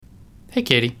Hey,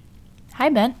 Katie. Hi,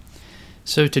 Ben.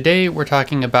 So today we're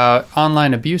talking about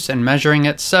online abuse and measuring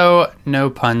it, so no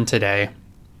pun today.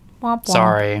 Womp womp.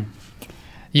 Sorry.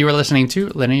 You are listening to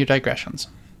Linear Digressions.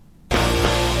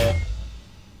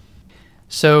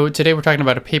 So today we're talking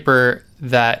about a paper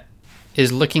that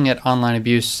is looking at online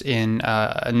abuse in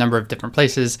a number of different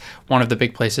places. One of the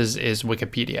big places is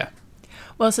Wikipedia.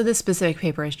 Well, so this specific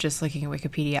paper is just looking at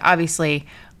Wikipedia. Obviously,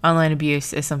 online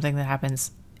abuse is something that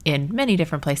happens in many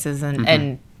different places,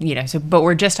 but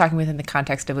we're just talking within the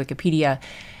context of Wikipedia.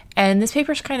 And this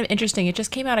paper is kind of interesting. It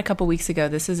just came out a couple weeks ago.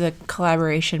 This is a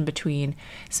collaboration between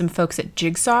some folks at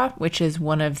Jigsaw, which is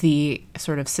one of the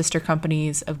sort of sister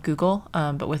companies of Google,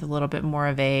 but with a little bit more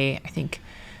of a, I think,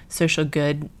 social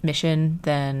good mission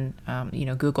than,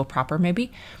 Google proper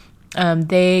maybe.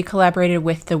 They collaborated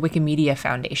with the Wikimedia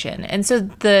Foundation. And so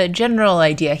the general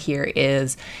idea here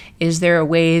is there a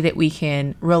way that we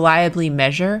can reliably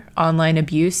measure online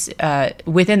abuse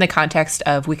within the context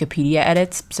of Wikipedia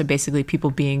edits? So basically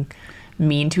people being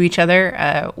mean to each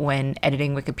other when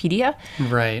editing Wikipedia.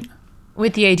 Right.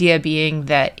 With the idea being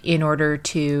that in order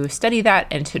to study that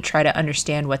and to try to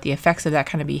understand what the effects of that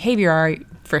kind of behavior are,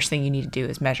 first thing you need to do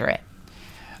is measure it.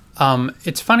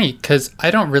 It's funny because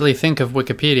I don't really think of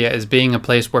Wikipedia as being a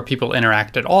place where people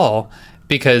interact at all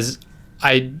because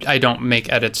I don't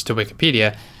make edits to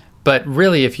Wikipedia. But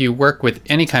really, if you work with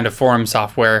any kind of forum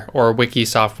software or wiki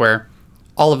software,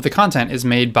 all of the content is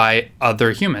made by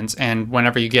other humans. And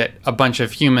whenever you get a bunch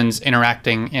of humans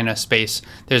interacting in a space,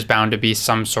 there's bound to be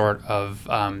some sort of,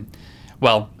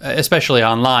 especially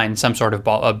online, some sort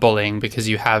of bullying because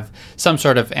you have some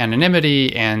sort of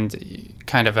anonymity and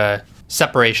kind of a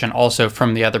separation also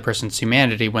from the other person's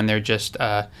humanity when they're just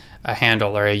a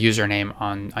handle or a username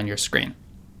on your screen.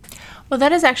 Well,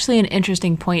 that is actually an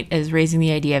interesting point, as raising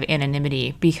the idea of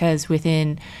anonymity, because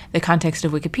within the context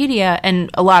of Wikipedia and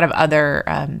a lot of other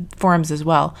forums as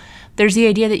well, there's the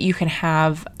idea that you can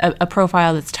have a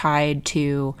profile that's tied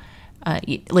to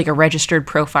like a registered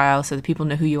profile so that people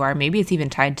know who you are. Maybe it's even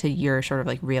tied to your sort of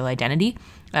like real identity.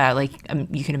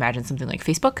 You can imagine something like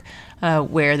Facebook,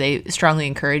 where they strongly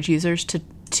encourage users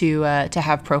to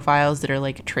have profiles that are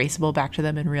like traceable back to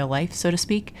them in real life, so to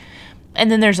speak. And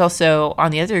then there's also,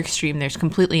 on the other extreme, there's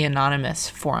completely anonymous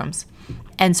forums.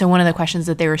 And so one of the questions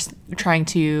that they were trying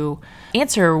to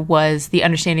answer was the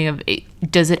understanding of,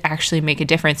 does it actually make a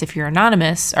difference if you're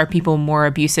anonymous? Are people more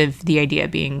abusive? The idea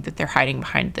being that they're hiding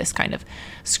behind this kind of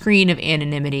screen of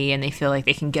anonymity and they feel like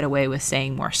they can get away with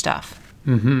saying more stuff.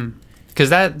 Mm-hmm. Because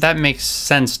that makes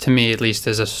sense to me, at least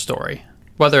as a story.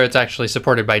 Whether it's actually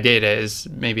supported by data is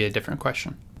maybe a different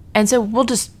question. And so we'll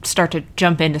just start to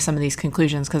jump into some of these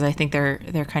conclusions because I think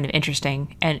they're kind of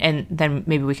interesting. And then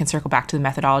maybe we can circle back to the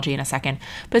methodology in a second.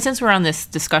 But since we're on this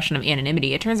discussion of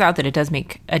anonymity, it turns out that it does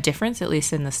make a difference, at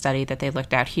least in the study that they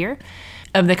looked at here.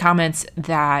 Of the comments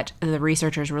that the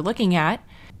researchers were looking at,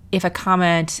 if a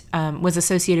comment was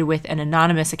associated with an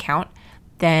anonymous account,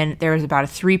 then there was about a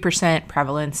 3%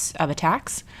 prevalence of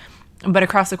attacks. But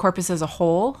across the corpus as a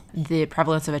whole, the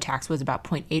prevalence of attacks was about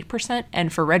 0.8%,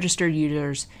 and for registered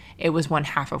users, it was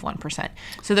 0.5%.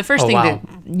 So the first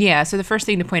the first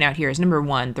thing to point out here is, number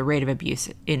one, the rate of abuse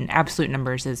in absolute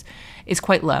numbers is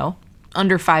quite low,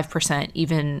 under 5%,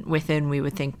 even within, we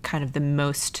would think, kind of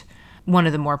one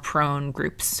of the more prone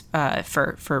groups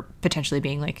for potentially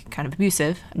being like kind of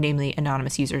abusive, namely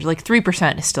anonymous users. Like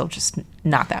 3% is still just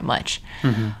not that much.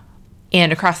 Mm-hmm.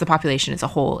 And across the population as a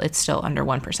whole, it's still under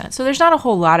 1%. So there's not a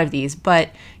whole lot of these, but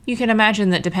you can imagine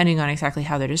that depending on exactly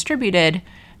how they're distributed,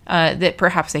 that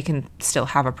perhaps they can still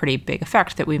have a pretty big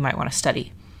effect that we might want to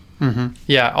study. Mm-hmm.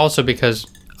 Yeah, also because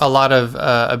a lot of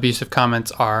abusive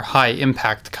comments are high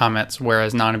impact comments,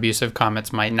 whereas non-abusive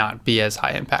comments might not be as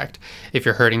high impact if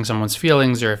you're hurting someone's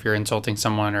feelings or if you're insulting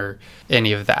someone or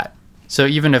any of that. So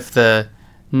even if the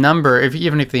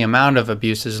amount of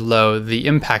abuse is low, the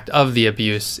impact of the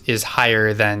abuse is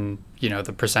higher than,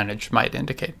 the percentage might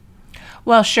indicate.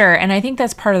 Well, sure. And I think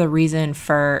that's part of the reason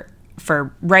for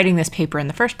writing this paper in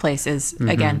the first place is,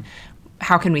 again,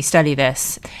 how can we study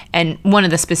this? And one of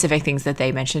the specific things that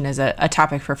they mentioned as a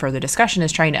topic for further discussion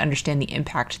is trying to understand the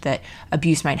impact that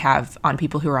abuse might have on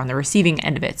people who are on the receiving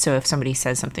end of it. So if somebody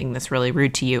says something that's really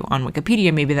rude to you on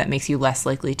Wikipedia, maybe that makes you less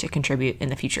likely to contribute in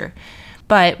the future.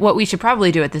 But what we should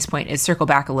probably do at this point is circle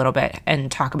back a little bit and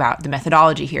talk about the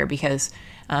methodology here, because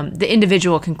the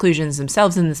individual conclusions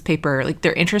themselves in this paper,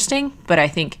 they're interesting, but I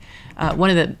think one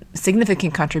of the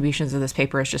significant contributions of this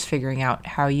paper is just figuring out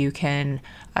how you can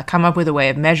come up with a way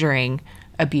of measuring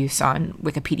abuse on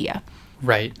Wikipedia.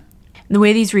 Right. The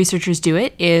way these researchers do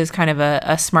it is kind of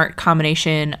a smart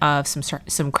combination of some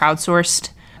crowdsourced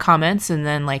comments and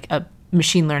then like a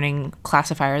machine learning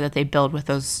classifier that they build with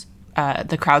those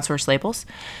the crowdsourced labels.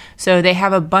 So they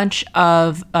have a bunch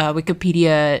of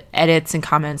Wikipedia edits and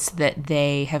comments that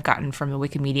they have gotten from the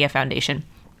Wikimedia Foundation.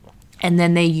 And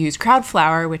then they use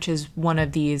Crowdflower, which is one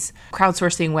of these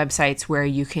crowdsourcing websites where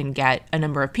you can get a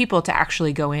number of people to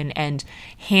actually go in and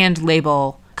hand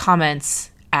label comments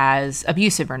as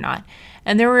abusive or not.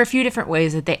 And there were a few different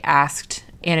ways that they asked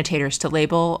annotators to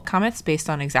label comments based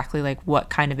on exactly like what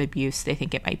kind of abuse they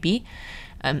think it might be.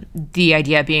 The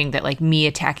idea being that like me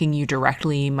attacking you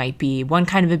directly might be one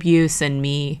kind of abuse, and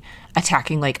me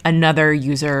attacking like another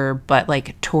user but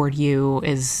like toward you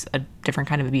is a different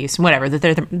kind of abuse, and whatever,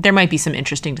 that there might be some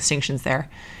interesting distinctions there.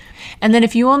 And then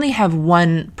if you only have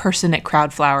one person at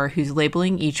Crowdflower who's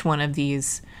labeling each one of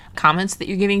these comments that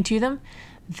you're giving to them,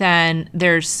 then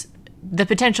there's the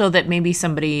potential that maybe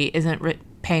somebody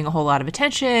isn't paying a whole lot of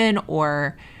attention,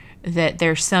 or that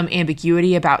there's some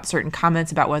ambiguity about certain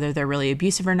comments about whether they're really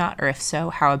abusive or not, or if so,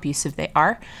 how abusive they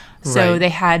are. So they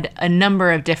had a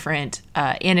number of different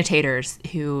annotators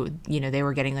who, they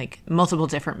were getting like multiple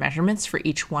different measurements for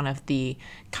each one of the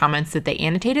comments that they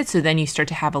annotated. So then you start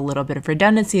to have a little bit of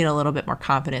redundancy and a little bit more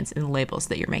confidence in the labels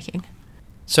that you're making.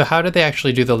 So how did they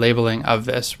actually do the labeling of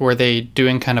this? Were they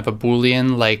doing kind of a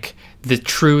Boolean, like the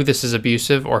true this is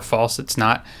abusive or false it's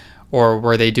not? Or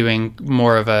were they doing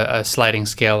more of a sliding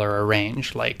scale or a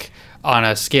range, like on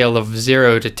a scale of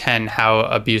 0 to 10, how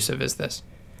abusive is this?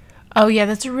 Oh, yeah,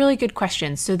 that's a really good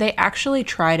question. So they actually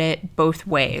tried it both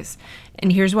ways.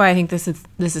 And here's why I think this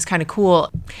is kind of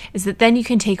cool, is that then you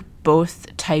can take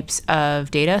both types of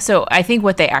data. So I think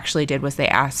what they actually did was they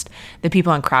asked the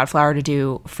people on Crowdflower to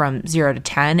do from 0 to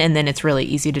 10, and then it's really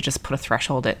easy to just put a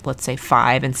threshold at, let's say,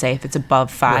 5, and say if it's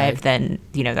above 5, then,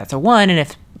 that's a 1, and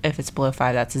if it's below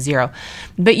 5, that's a 0.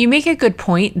 But you make a good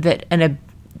point that an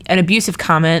abusive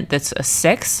comment that's a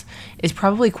 6 is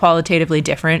probably qualitatively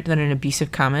different than an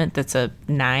abusive comment that's a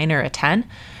 9 or a 10.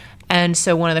 And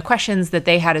so one of the questions that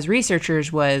they had as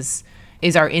researchers was,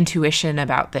 is our intuition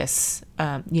about this,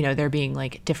 there being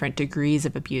like different degrees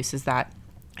of abuse, is that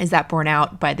borne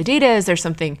out by the data? Is there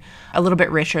something a little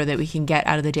bit richer that we can get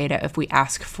out of the data if we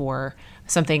ask for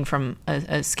something from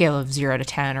a scale of 0 to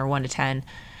 10 or 1 to 10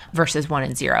 versus 1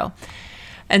 and 0?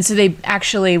 And so they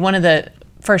actually, one of the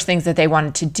first things that they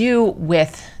wanted to do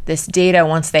with this data,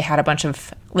 once they had a bunch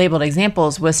of labeled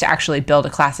examples, was to actually build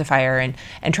a classifier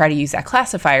and try to use that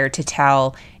classifier to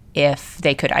tell if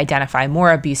they could identify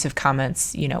more abusive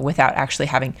comments, without actually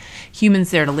having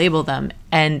humans there to label them.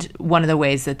 And one of the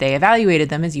ways that they evaluated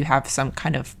them is you have some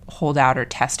kind of holdout or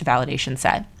test validation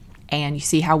set, and you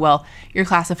see how well your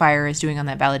classifier is doing on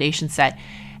that validation set.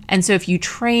 And so if you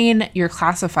train your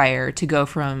classifier to go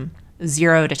from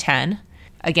 0 to 10,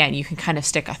 again, you can kind of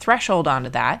stick a threshold onto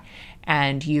that,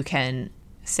 and you can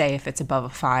say if it's above a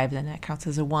 5, then that counts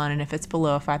as a 1, and if it's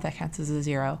below a 5, that counts as a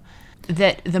 0.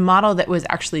 That the model that was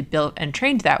actually built and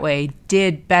trained that way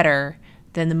did better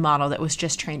than the model that was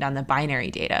just trained on the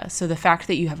binary data. So the fact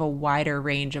that you have a wider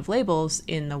range of labels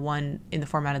in the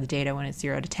format of the data when it's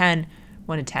 0 to 10,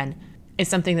 1 to 10, is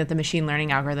something that the machine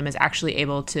learning algorithm is actually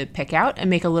able to pick out and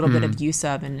make a little bit of use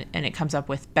of, and it comes up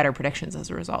with better predictions as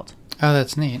a result. Oh,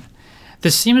 that's neat.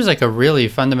 This seems like a really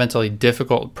fundamentally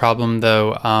difficult problem,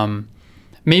 though,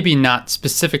 maybe not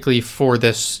specifically for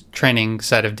this training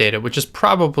set of data, which is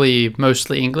probably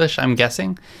mostly English, I'm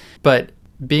guessing, but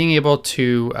being able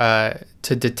to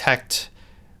detect,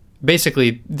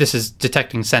 basically this is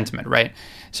detecting sentiment, right?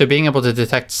 So being able to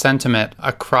detect sentiment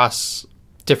across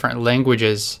different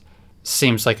languages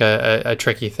seems like a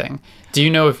tricky thing. Do you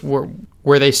know if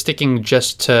were they sticking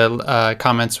just to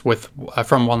comments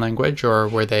from one language, or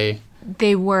were they?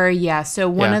 They were, yeah. So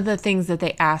one of the things that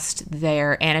they asked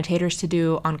their annotators to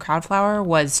do on Crowdflower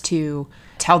was to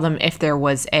tell them if there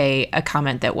was a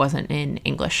comment that wasn't in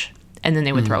English, and then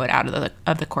they would throw it out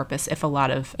of the corpus if a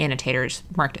lot of annotators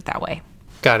marked it that way.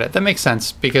 Got it. That makes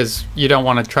sense, because you don't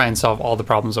want to try and solve all the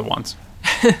problems at once.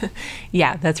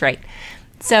 Yeah, that's right.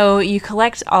 So you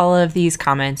collect all of these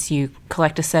comments, you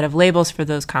collect a set of labels for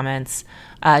those comments,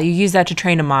 you use that to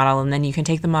train a model, and then you can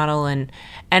take the model and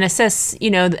assess,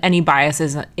 any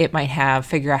biases it might have,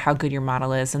 figure out how good your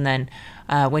model is, and then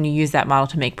when you use that model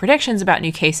to make predictions about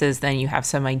new cases, then you have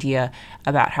some idea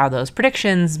about how those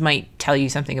predictions might tell you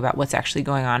something about what's actually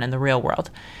going on in the real world.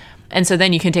 And so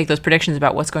then you can take those predictions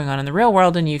about what's going on in the real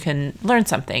world and you can learn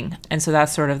something. And so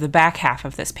that's sort of the back half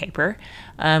of this paper,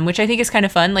 which I think is kind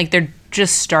of fun. Like, they're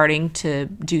just starting to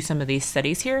do some of these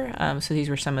studies here. So these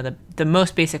were some of the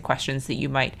most basic questions that you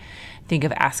might think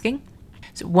of asking.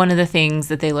 So one of the things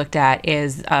that they looked at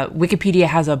is Wikipedia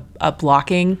has a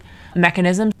blocking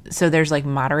mechanisms. So there's like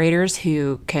moderators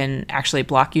who can actually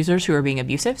block users who are being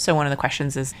abusive. So one of the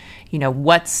questions is,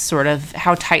 what's sort of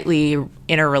how tightly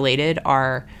interrelated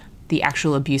are the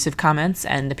actual abusive comments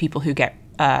and the people who get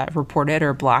reported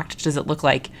or blocked? Does it look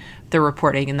like the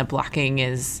reporting and the blocking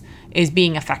is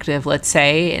being effective, let's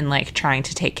say, in like trying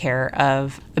to take care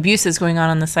of abuses going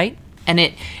on the site? And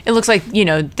it looks like,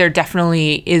 there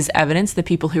definitely is evidence that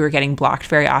people who are getting blocked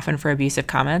very often for abusive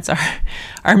comments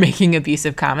are making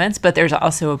abusive comments. But there's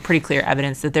also a pretty clear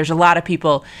evidence that there's a lot of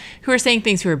people who are saying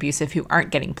things who are abusive who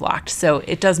aren't getting blocked. So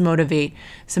it does motivate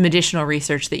some additional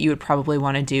research that you would probably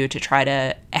want to do to try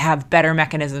to have better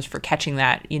mechanisms for catching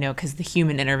that, because the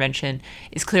human intervention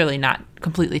is clearly not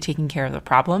completely taking care of the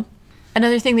problem.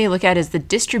 Another thing they look at is the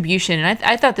distribution, and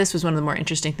I thought this was one of the more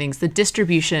interesting things, the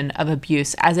distribution of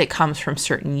abuse as it comes from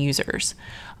certain users.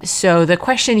 So the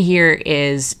question here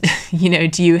is,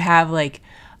 do you have like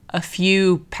a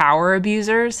few power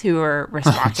abusers who are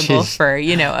responsible for,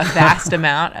 a vast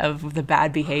amount of the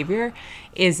bad behavior?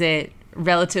 Is it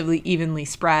relatively evenly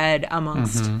spread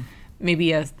amongst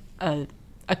maybe a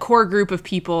core group of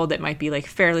people that might be like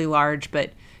fairly large,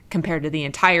 but compared to the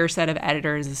entire set of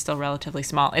editors is still relatively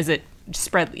small? Is it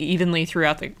spread evenly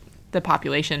throughout the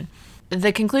population?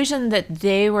 The conclusion that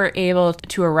they were able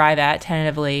to arrive at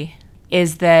tentatively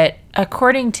is that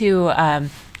according to a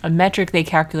metric they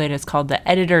calculate, it's called the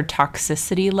editor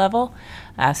toxicity level.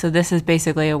 So this is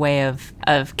basically a way of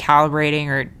calibrating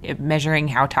or measuring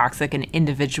how toxic an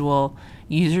individual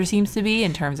user seems to be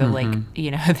in terms of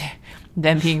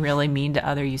them being really mean to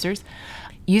other users.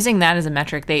 Using that as a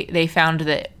metric, they found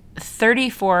that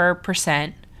 34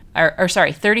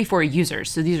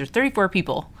 users, so these are 34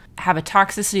 people, have a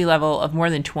toxicity level of more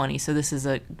than 20. So this is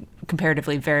a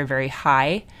comparatively very, very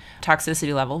high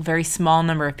toxicity level, very small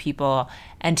number of people.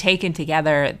 And taken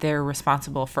together, they're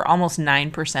responsible for almost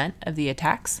 9% of the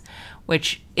attacks,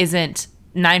 which isn't,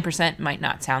 9% might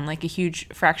not sound like a huge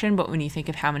fraction, but when you think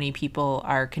of how many people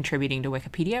are contributing to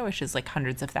Wikipedia, which is like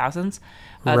hundreds of thousands,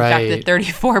 the fact that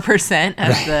 34%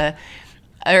 of the...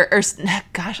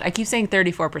 gosh, I keep saying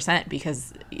 34%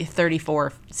 because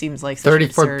 34 seems like such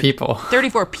 34 people.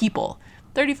 34 people.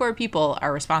 34 people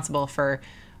are responsible for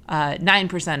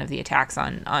 9% of the attacks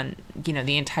on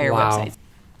the entire website.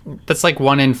 That's like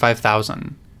 1 in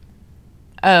 5,000.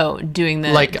 Oh, doing the...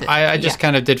 I just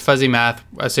kind of did fuzzy math,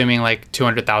 assuming like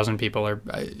 200,000 people or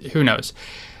who knows.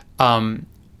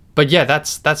 But yeah,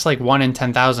 that's like 1 in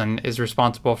 10,000 is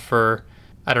responsible for,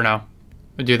 I don't know,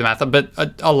 do the math, but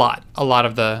a lot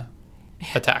of the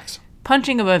attacks.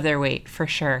 Punching above their weight, for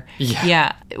sure.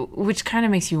 Yeah. Which kind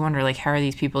of makes you wonder, like, how are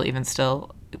these people even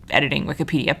still editing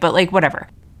Wikipedia? But, like, whatever.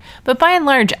 But by and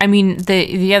large, I mean,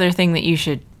 the other thing that you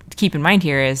should keep in mind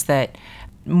here is that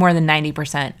more than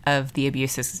 90% of the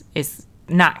abuse is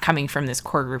not coming from this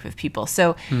core group of people.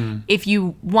 So if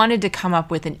you wanted to come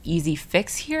up with an easy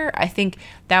fix here, I think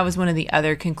that was one of the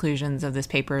other conclusions of this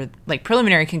paper, like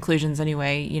preliminary conclusions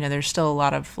anyway. There's still a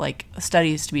lot of like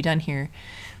studies to be done here.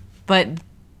 But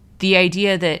the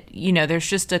idea that, there's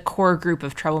just a core group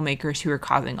of troublemakers who are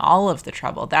causing all of the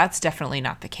trouble, that's definitely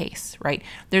not the case, right?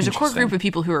 There's a core group of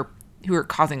people who are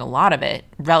causing a lot of it,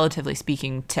 relatively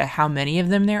speaking to how many of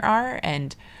them there are.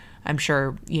 And I'm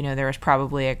sure, there was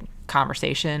probably a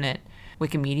conversation at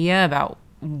Wikimedia about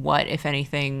what, if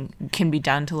anything, can be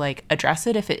done to like address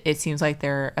it if it seems like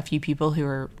there are a few people who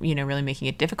are, really making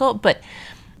it difficult. But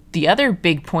the other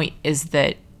big point is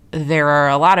that there are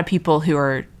a lot of people who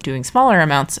are doing smaller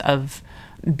amounts of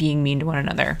being mean to one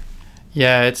another.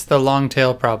 Yeah, it's the long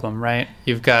tail problem, right?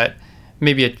 You've got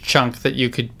maybe a chunk that you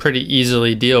could pretty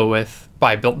easily deal with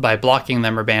by blocking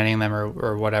them or banning them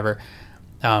or whatever.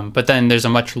 But then there's a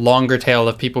much longer tail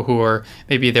of people who are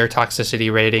maybe their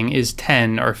toxicity rating is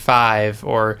 10 or 5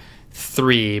 or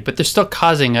 3, but they're still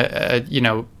causing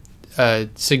a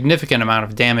significant amount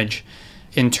of damage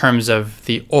in terms of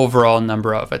the overall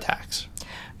number of attacks.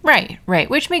 Right,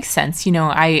 which makes sense.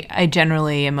 I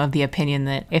generally am of the opinion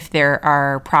that if there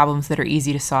are problems that are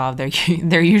easy to solve,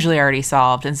 they're usually already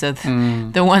solved, and so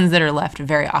the ones that are left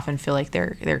very often feel like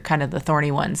they're kind of the thorny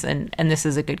ones, and this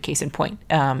is a good case in point.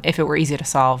 If it were easy to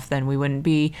solve, then we wouldn't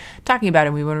be talking about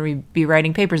it. We wouldn't be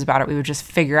writing papers about it. We would just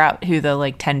figure out who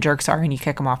the 10 jerks are, and you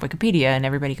kick them off Wikipedia, and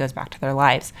everybody goes back to their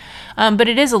lives. But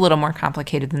it is a little more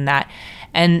complicated than that.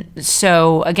 And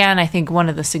so, again, I think one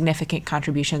of the significant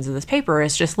contributions of this paper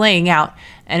is just laying out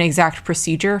an exact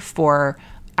procedure for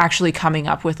actually coming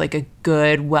up with a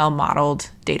good, well-modeled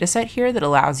data set here that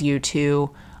allows you to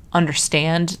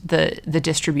understand the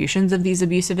distributions of these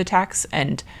abusive attacks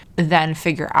and then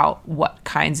figure out what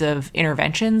kinds of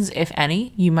interventions, if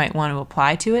any, you might want to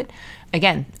apply to it.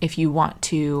 Again, if you want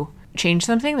to change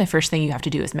something, the first thing you have to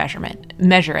do is measure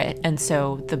it. And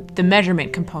so the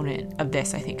measurement component of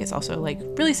this, I think, is also like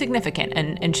really significant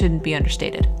and shouldn't be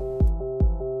understated.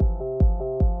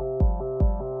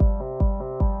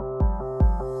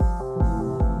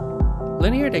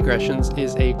 Linear Digressions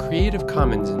is a Creative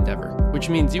Commons endeavor, which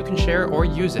means you can share or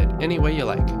use it any way you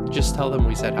like. Just tell them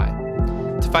we said hi.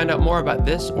 To find out more about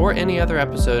this or any other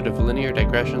episode of Linear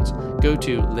Digressions, go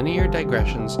to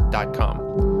lineardigressions.com.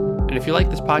 And if you like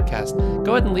this podcast,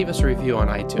 go ahead and leave us a review on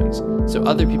iTunes so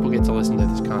other people get to listen to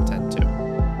this content too.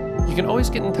 You can always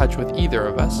get in touch with either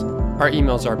of us. Our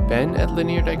emails are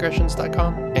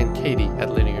ben@lineardigressions.com and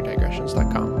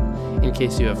katie@lineardigressions.com in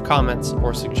case you have comments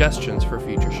or suggestions for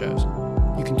future shows.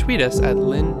 You can tweet us at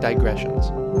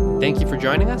lindigressions. Thank you for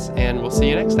joining us, and we'll see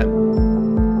you next time.